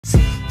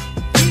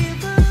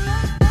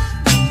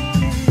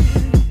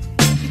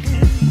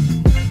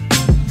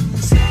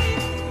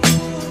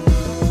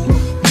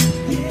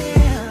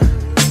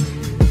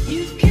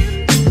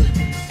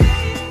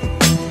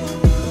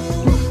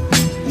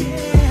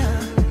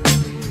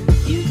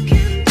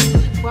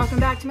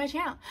Welcome back to my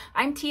channel.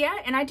 I'm Tia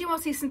and I do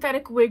mostly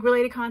synthetic wig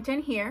related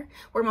content here.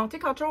 We're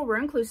multicultural, we're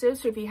inclusive,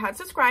 so if you had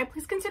subscribed,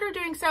 please consider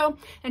doing so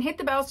and hit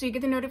the bell so you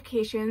get the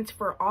notifications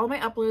for all my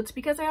uploads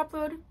because I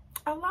upload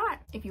a lot.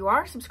 If you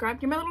are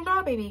subscribed, you're my little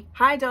doll baby.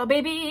 Hi doll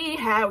baby,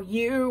 how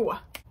you?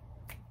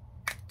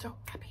 So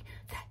happy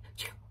that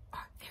you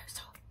are here.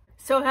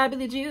 So happy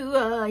that you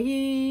are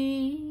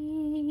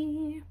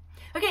here.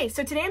 Okay,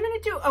 so today I'm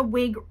going to do a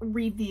wig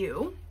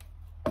review.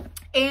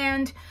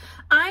 And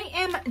I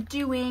am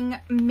doing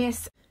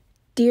Miss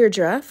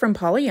Deirdre from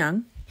Paula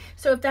Young.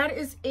 So if that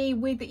is a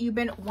wig that you've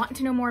been wanting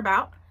to know more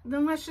about,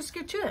 then let's just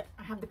get to it.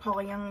 I have the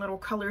Paula Young little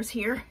colors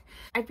here.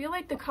 I feel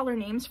like the color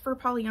names for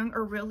Paula Young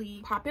are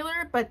really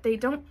popular, but they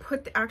don't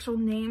put the actual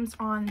names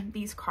on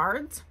these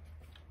cards.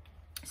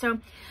 So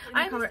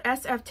I color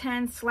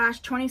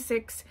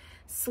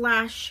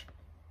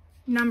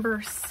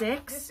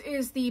SF10/26/6. This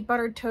is the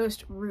Buttered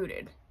Toast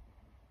Rooted.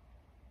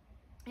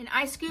 And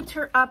I scooped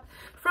her up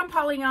from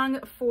Paula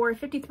Young for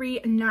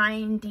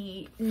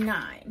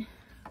 $53.99.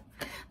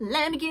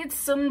 Let me get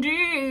some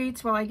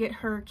dates while I get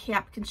her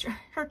cap construction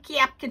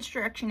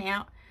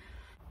out.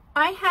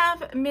 I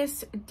have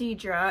Miss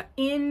Deirdre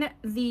in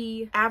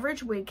the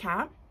average wig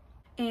cap,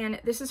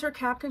 and this is her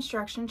cap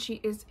construction.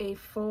 She is a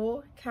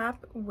full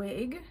cap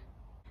wig,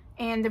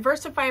 and the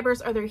Versa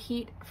fibers are their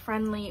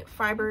heat-friendly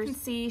fibers. You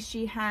can see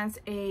she has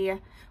a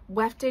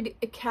wefted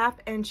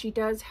cap, and she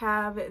does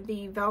have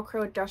the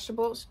Velcro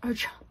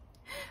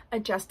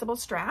adjustable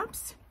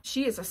straps.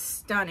 She is a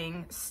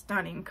stunning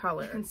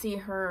color. You can see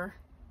her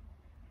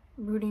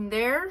rooting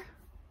there.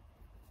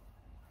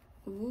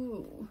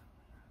 Ooh,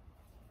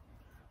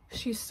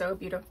 she's so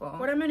beautiful.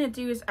 What I'm gonna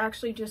do is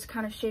actually just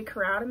kind of shake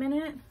her out a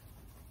minute.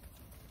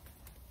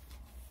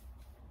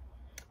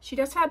 She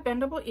does have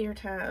bendable ear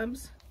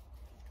tabs.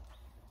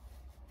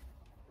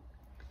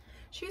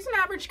 She's an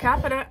average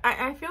cap, but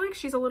I feel like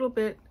she's a little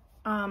bit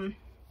on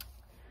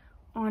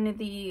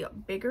the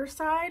bigger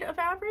side of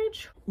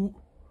average. Ooh.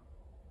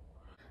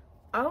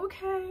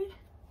 Okay.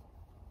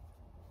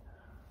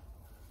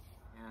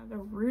 Yeah, the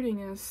rooting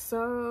is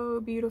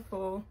so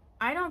beautiful.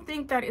 I don't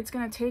think that it's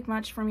gonna take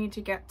much for me to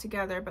get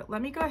together, but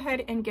let me go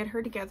ahead and get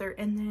her together,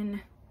 and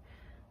then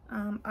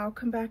I'll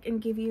come back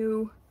and give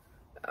you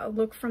a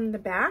look from the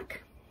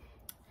back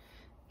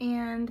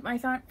and my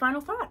final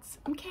thoughts.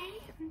 Okay.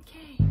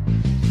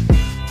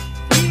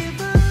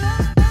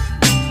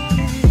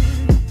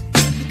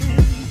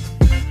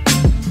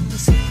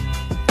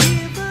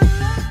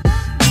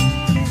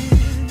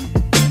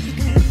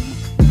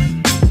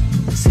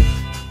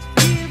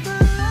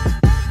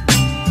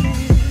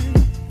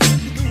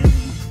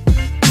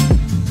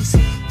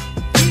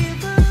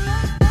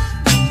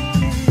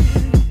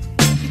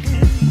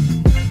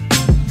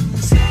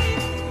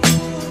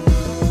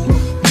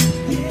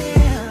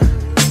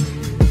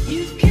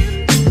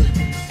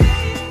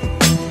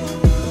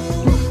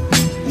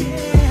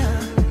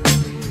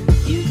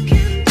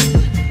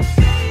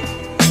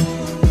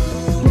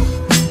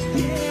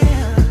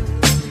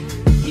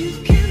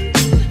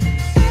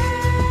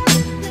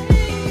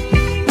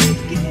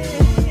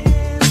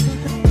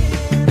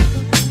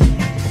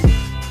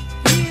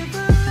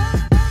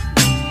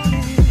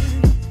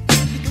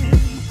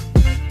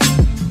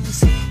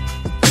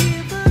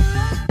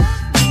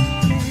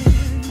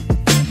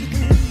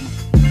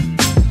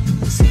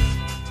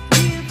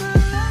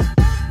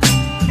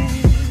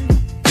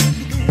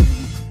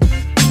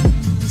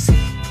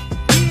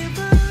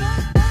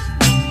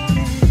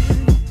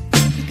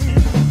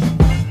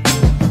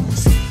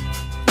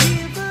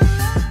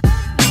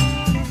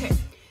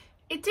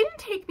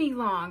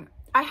 Long.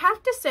 I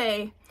have to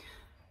say,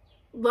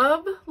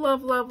 love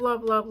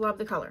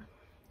the color.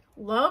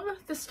 Love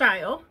the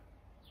style.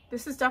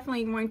 This is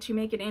definitely going to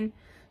make it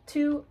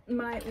into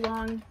my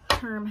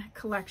long-term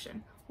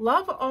collection.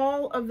 Love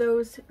all of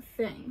those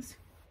things.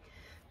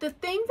 The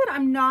thing that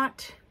I'm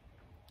not,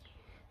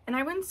 and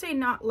I wouldn't say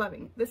not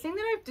loving, the thing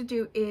that I have to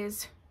do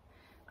is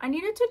I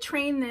needed to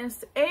train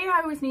this.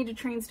 I always need to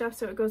train stuff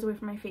so it goes away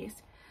from my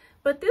face.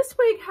 But this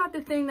wig had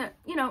the thing that,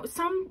 you know,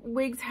 some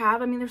wigs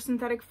have. I mean, there's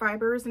synthetic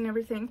fibers and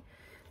everything.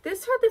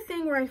 This had the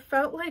thing where I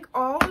felt like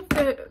all of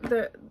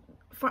the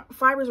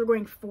fibers were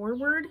going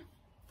forward,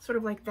 sort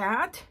of like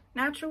that,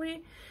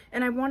 naturally.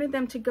 And I wanted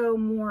them to go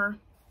more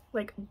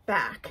like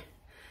back.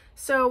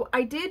 So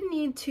I did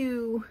need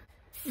to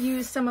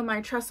use some of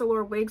my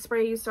Tressolore wig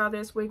spray. You saw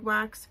this, wig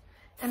wax.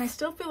 And I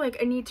still feel like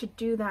I need to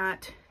do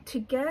that to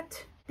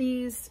get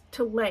these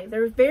to lay.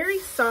 They're very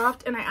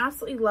soft and I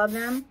absolutely love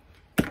them.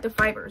 The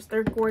fibers,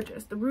 they're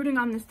gorgeous. The rooting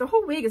on this, the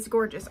whole wig is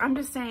gorgeous. I'm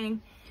just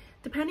saying,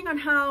 depending on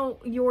how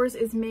yours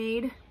is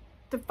made,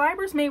 the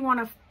fibers may want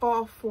to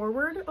fall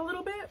forward a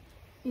little bit.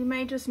 You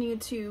may just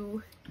need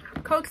to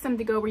coax them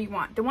to go where you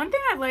want. The one thing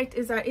I liked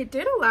is that it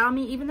did allow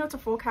me, even though it's a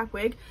full cap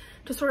wig,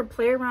 to sort of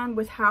play around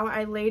with how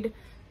I laid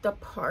the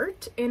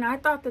part. And I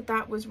thought that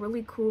that was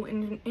really cool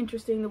and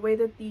interesting. The way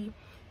that the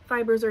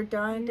fibers are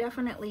done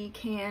definitely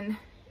can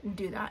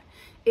do that.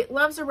 It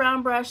loves a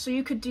round brush, so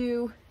you could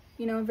do,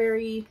 you know,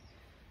 very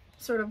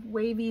sort of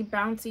wavy,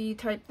 bouncy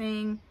type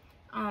thing.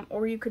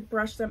 or you could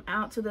brush them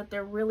out so that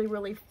they're really,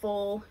 really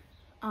full.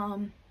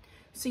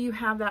 So you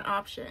have that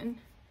option.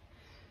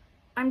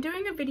 I'm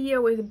doing a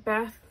video with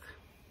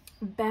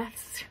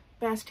Beth's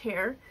Best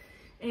Hair,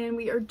 and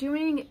we are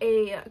doing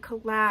a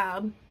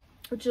collab,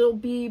 which will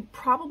be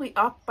probably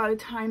up by the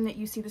time that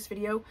you see this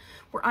video,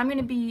 where I'm going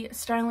to be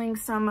styling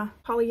some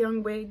Paula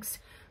Young wigs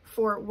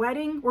for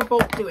wedding. We're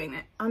both doing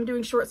it. I'm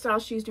doing short style,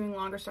 she's doing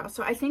longer style.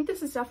 So I think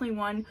this is definitely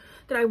one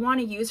that I want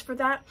to use for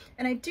that.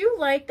 And I do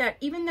like that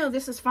even though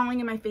this is falling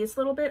in my face a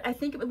little bit, I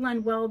think it would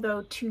lend well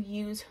though to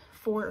use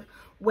for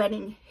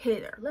wedding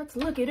hair. Let's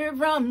look at her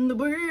from the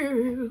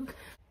back.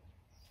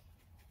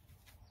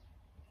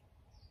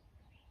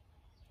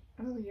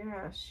 Oh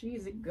yeah,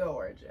 she's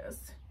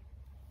gorgeous.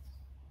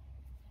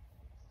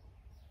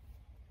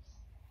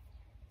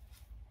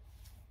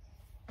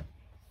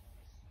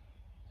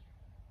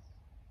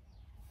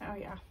 Oh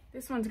yeah,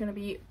 this one's gonna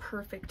be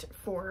perfect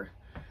for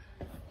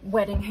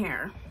wedding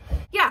hair.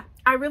 Yeah,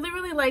 I really,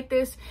 really like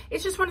this.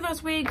 It's just one of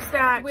those wigs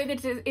that the way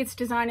that it's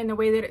designed and the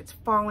way that it's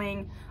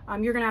falling,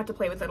 you're gonna have to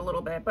play with it a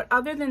little bit. But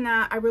other than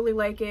that, I really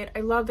like it. I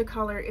love the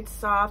color, it's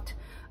soft.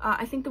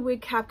 I think the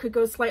wig cap could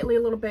go slightly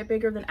a little bit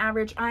bigger than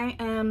average. I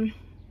am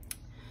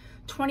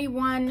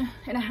 21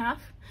 and a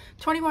half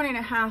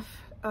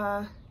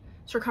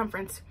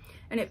circumference.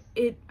 And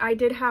I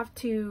did have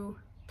to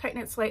tighten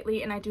it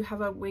slightly, and I do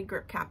have a wig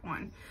grip cap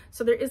on.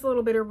 So there is a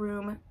little bit of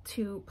room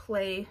to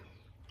play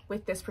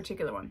with this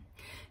particular one.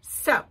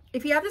 So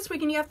if you have this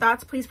wig and you have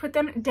thoughts, please put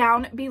them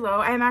down below.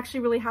 I am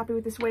actually really happy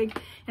with this wig,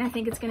 and I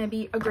think it's going to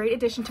be a great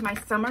addition to my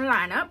summer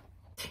lineup.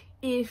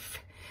 If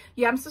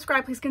you haven't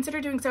subscribed, please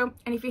consider doing so.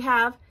 And if you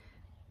have,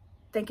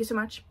 thank you so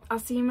much. I'll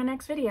see you in my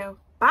next video.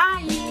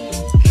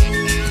 Bye.